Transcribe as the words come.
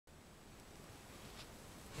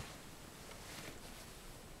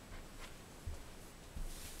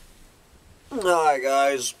Alright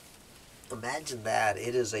guys, imagine that.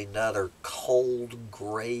 It is another cold,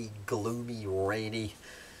 gray, gloomy, rainy,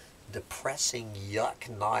 depressing, yuck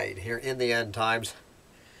night here in the end times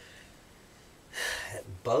at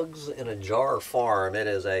Bugs in a Jar Farm. It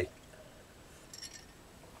is a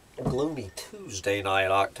gloomy Tuesday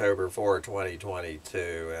night, October 4,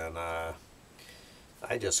 2022, and I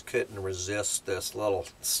just couldn't resist this little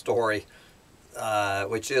story.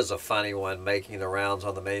 Which is a funny one, making the rounds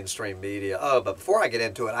on the mainstream media. Oh, but before I get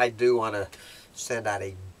into it, I do want to send out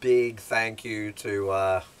a big thank you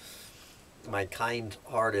to my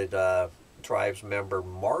kind-hearted tribes member,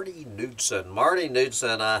 Marty Knudsen. Marty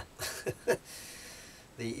Knudsen,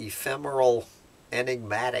 the ephemeral,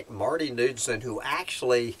 enigmatic Marty Knudsen, who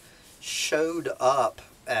actually showed up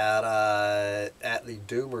at the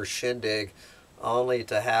Doomer Shindig, only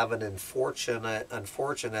to have an unfortunate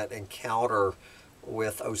encounter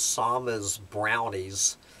with Osama's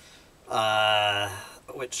brownies,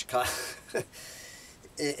 which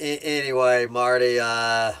anyway, Marty,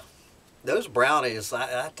 those brownies,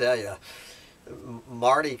 I tell you,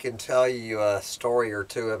 Marty can tell you a story or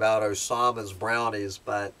two about Osama's brownies,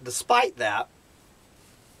 but despite that,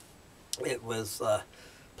 it was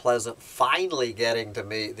pleasant finally getting to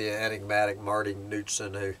meet the enigmatic Marty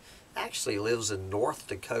Knudsen, who actually lives in North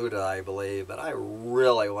Dakota, I believe. But I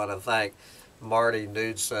really want to thank Marty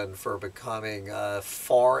Knudsen for becoming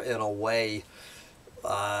far and away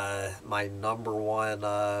my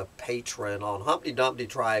 #1 patron on Humpty Dumpty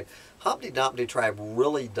Tribe. Humpty Dumpty Tribe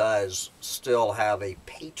really does still have a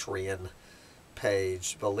Patreon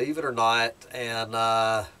page, believe it or not, and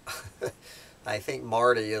I think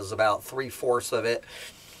Marty is about 3/4 of it.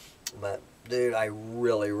 But dude, I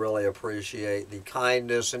really appreciate the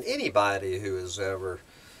kindness, and anybody who has ever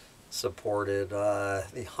supported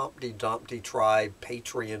the Humpty Dumpty Tribe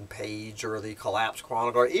Patreon page, or the Collapse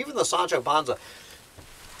Chronicle, or even the Sancho Panza.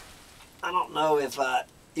 I don't know if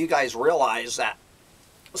you guys realize that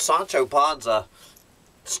Sancho Panza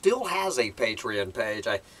still has a Patreon page.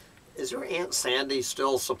 Is your Aunt Sandy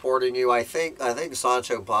still supporting you? I think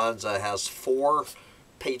Sancho Panza has 4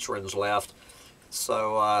 patrons left.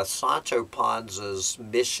 So Sancho Panza's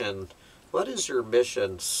mission, what is your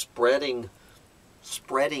mission? Spreading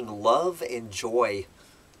love and joy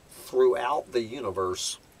throughout the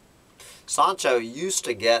universe. Sancho used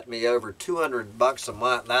to get me over $200 a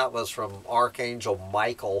month. That was from Archangel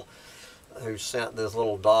Michael, who sent this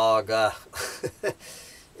little dog.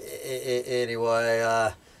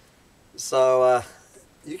 Anyway, so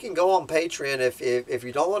you can go on Patreon if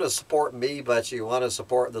you don't want to support me, but you want to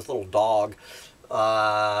support this little dog.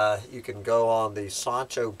 You can go on the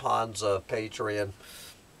Sancho Panza Patreon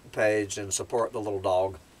page and support the little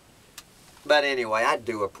dog. But anyway, I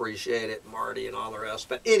do appreciate it, Marty, and all the rest.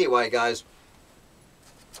 But anyway, guys,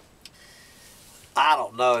 I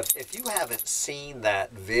don't know if you haven't seen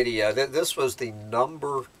that video. This was the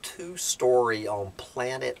 #2 story on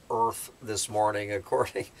planet Earth this morning,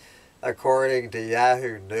 according to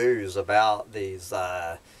Yahoo News, about these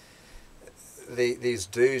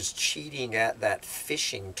dudes cheating at that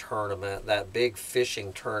fishing tournament, that big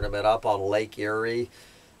fishing tournament up on Lake Erie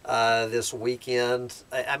this weekend.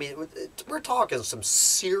 I mean, we're talking some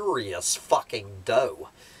serious fucking dough.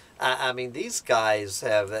 I mean, these guys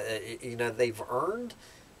have, they've earned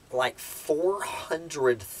like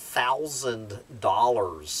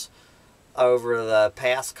 $400,000 over the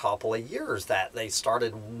past couple of years that they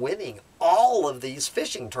started winning all of these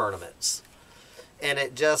fishing tournaments. And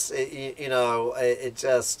it just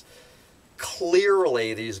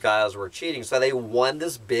clearly these guys were cheating. So they won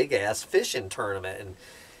this big ass fishing tournament,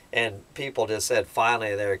 and people just said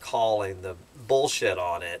finally they're calling the bullshit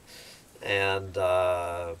on it. And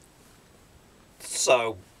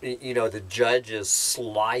so the judges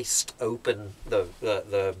sliced open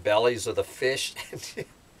the bellies of the fish.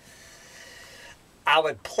 I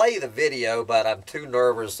would play the video, but I'm too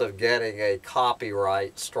nervous of getting a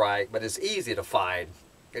copyright strike. But it's easy to find.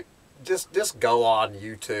 Just go on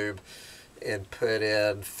YouTube and put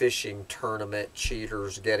in fishing tournament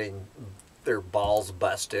cheaters getting their balls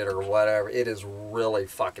busted or whatever. It is really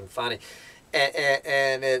fucking funny,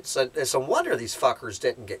 and it's a wonder these fuckers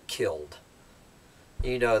didn't get killed.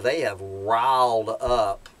 They have riled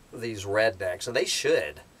up these rednecks, and they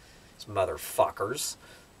should. These motherfuckers.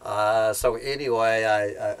 So anyway,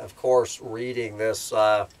 I of course, reading this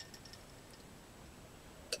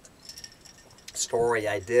story,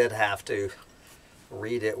 I did have to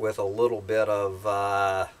read it with a little bit of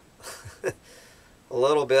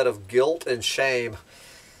guilt and shame,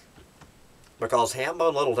 because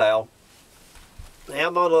Hambone Little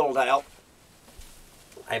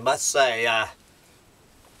I must say,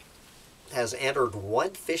 has entered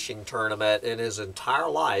one fishing tournament in his entire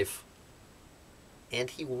life, and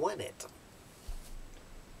he won it.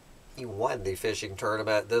 He won the fishing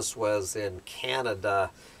tournament. This was in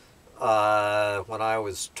Canada when I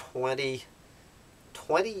was 20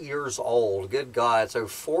 years old. Good God. So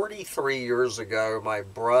 43 years ago, my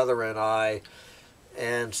brother and I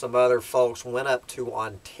and some other folks went up to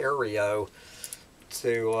Ontario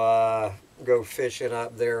to go fishing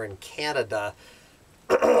up there in Canada.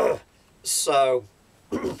 So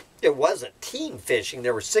it wasn't team fishing.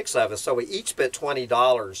 There were 6 of us, so we each spent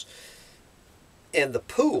 $20 in the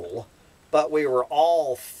pool, but we were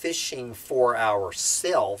all fishing for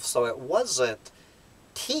ourselves, so it wasn't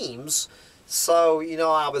teams. So, you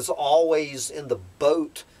know, I was always in the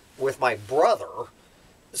boat with my brother,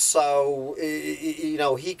 so, you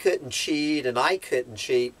know, he couldn't cheat and I couldn't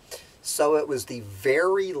cheat. So it was the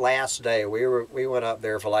very last day. We went up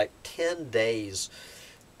there for like 10 days.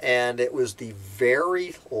 And it was the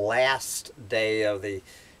very last day of the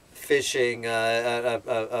fishing,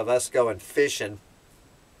 of us going fishing.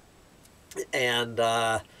 And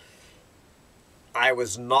I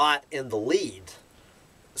was not in the lead.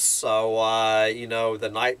 So, you know, the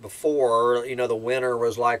night before, you know, the winner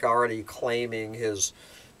was like already claiming his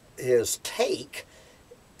take.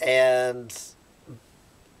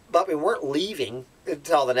 But we weren't leaving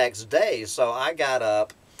until the next day. So I got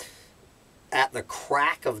up at the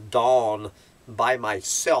crack of dawn by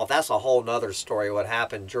myself. That's a whole nother story, what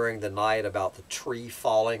happened during the night about the tree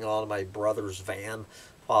falling on my brother's van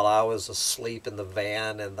while I was asleep in the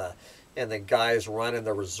van, and the guys running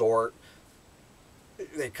the resort,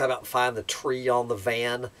 they come out and find the tree on the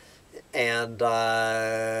van, and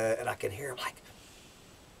I can hear him like,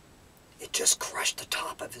 it just crushed the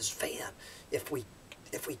top of his van. If we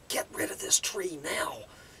get rid of this tree now,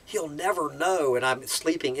 he'll never know. And I'm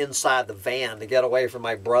sleeping inside the van to get away from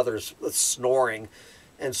my brother's snoring.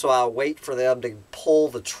 And so I wait for them to pull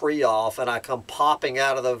the tree off, and I come popping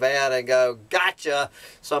out of the van and go, gotcha.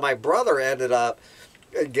 So my brother ended up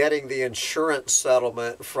getting the insurance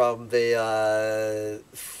settlement from the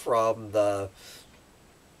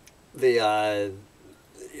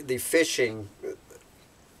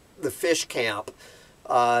fish camp,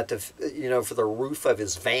 you know, for the roof of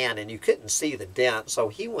his van, and you couldn't see the dent. So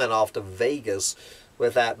he went off to Vegas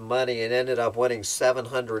with that money and ended up winning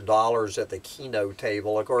 $700 at the Keno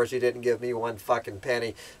table. Of course, he didn't give me one fucking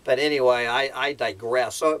penny. But anyway, I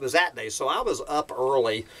digress. So it was that day. So I was up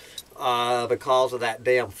early because of that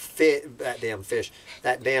damn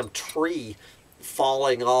tree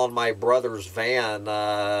falling on my brother's van.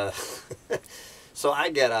 So I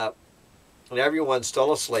get up, and everyone's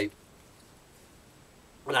still asleep.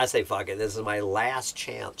 And I say, fuck it, this is my last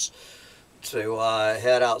chance to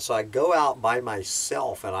head out. So I go out by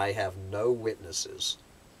myself, and I have no witnesses.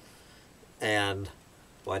 And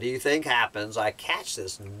what do you think happens? I catch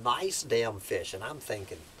this nice damn fish, and I'm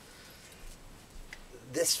thinking,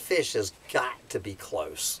 this fish has got to be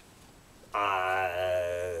close.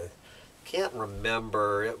 I can't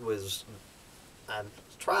remember. It was, I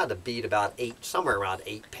tried to beat about somewhere around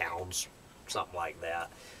 8 pounds, something like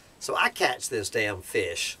that. So I catch this damn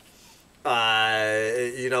fish, you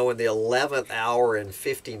know, in the 11th hour and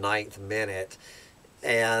 59th minute,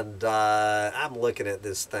 and I'm looking at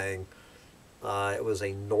this thing. It was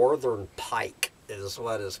a northern pike, is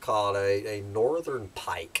what it's called, a northern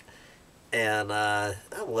pike. And I'm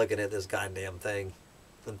looking at this goddamn thing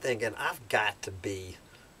and thinking, I've got to be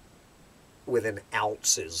within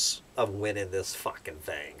ounces of winning this fucking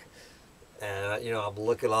thing. And, you know, I'm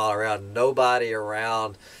looking all around, nobody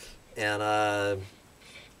around. And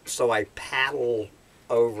so I paddle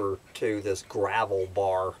over to this gravel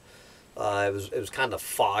bar. It was kind of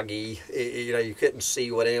foggy. You know, you couldn't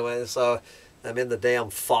see what anyway. So I'm in the damn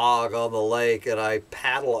fog on the lake, and I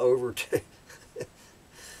paddle over to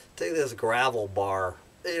this gravel bar.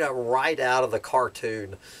 You know, right out of the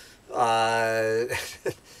cartoon.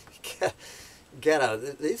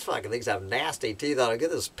 These fucking things have nasty teeth on it.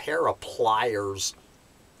 Get this pair of pliers.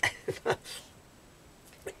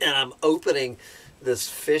 And I'm opening this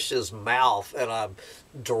fish's mouth, and I'm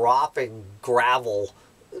dropping gravel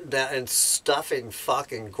down and stuffing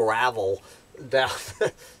fucking gravel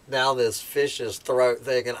down this fish's throat,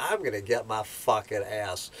 thinking I'm going to get my fucking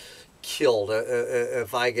ass killed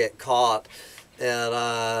if I get caught. And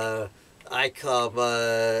I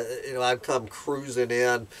come cruising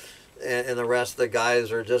in, and the rest of the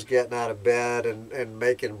guys are just getting out of bed and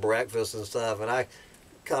making breakfast and stuff, and I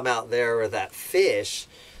come out there with that fish,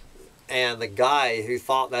 and the guy who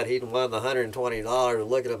thought that he'd won the $120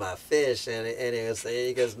 looking at my fish, and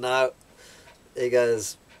he goes, no, he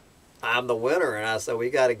goes, I'm the winner. And I said, we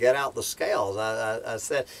got to get out the scales. I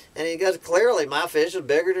said, and he goes, clearly my fish is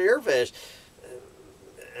bigger than your fish.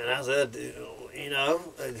 And I said, you know,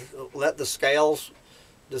 let the scales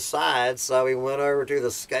decide. So we went over to the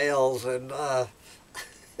scales and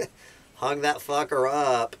hung that fucker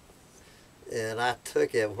up. And I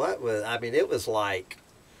took it, what was, I mean, it was like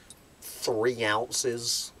 3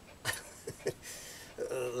 ounces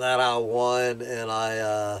that I won. And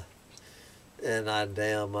I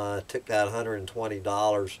damn took that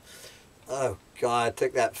 $120. Oh, God, I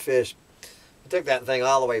took that fish. I took that thing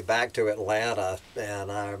all the way back to Atlanta,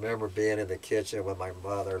 and I remember being in the kitchen with my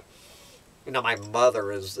mother. You know, my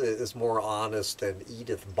mother is more honest than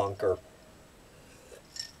Edith Bunker.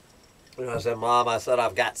 You know, I said, Mom, I said,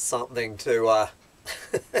 I've got something to,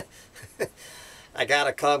 I got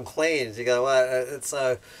to come clean. She goes, what?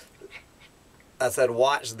 So I said,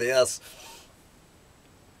 watch this.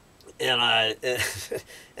 And I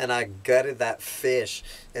and I gutted that fish,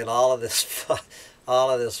 and all of this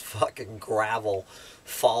fucking gravel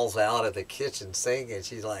falls out of the kitchen sink, and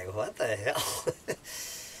she's like, "What the hell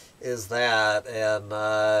is that?"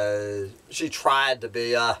 And she tried to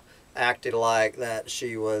be acting like that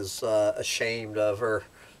she was ashamed of her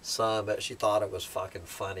son, but she thought it was fucking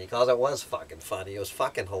funny, because it was fucking funny. It was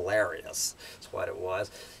fucking hilarious. That's what it was.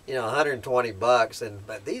 You know, $120, and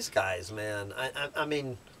but these guys, man, I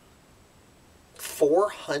mean,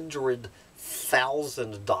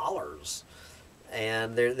 $400,000,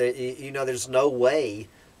 and you know, there's no way.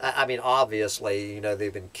 I mean, obviously, you know,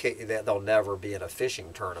 they'll never be in a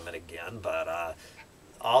fishing tournament again, but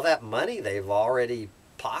all that money they've already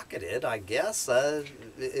pocketed, I guess,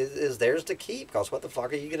 is theirs to keep, because what the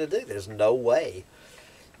fuck are you going to do? There's no way.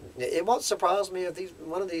 It won't surprise me if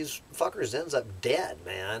one of these fuckers ends up dead,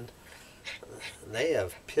 man. They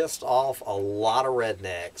have pissed off a lot of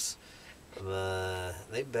rednecks.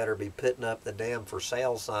 They better be putting up the damn for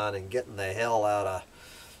sale sign and getting the hell out of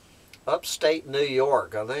upstate New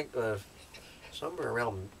York. I think somewhere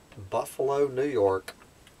around Buffalo, New York.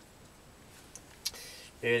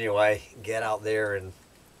 Anyway, get out there and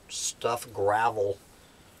stuff gravel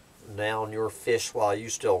down your fish while you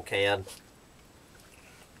still can.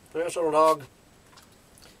 Yes, little dog,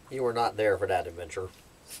 you were not there for that adventure.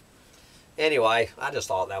 Anyway, I just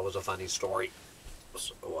thought that was a funny story.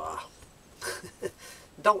 So,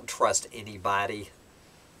 don't trust anybody.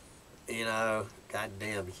 You know,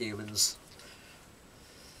 goddamn humans.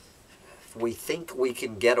 If we think we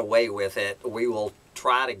can get away with it, we will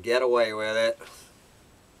try to get away with it.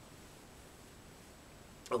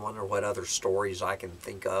 I wonder what other stories I can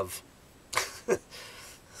think of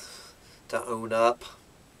to own up.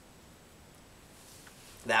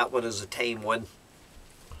 That one is a tame one.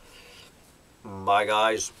 Bye,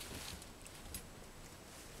 guys.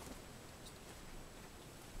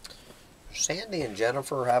 Sandy and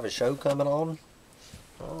Jennifer have a show coming on?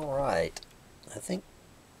 All right. I think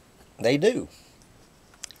they do.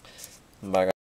 Bye, guys.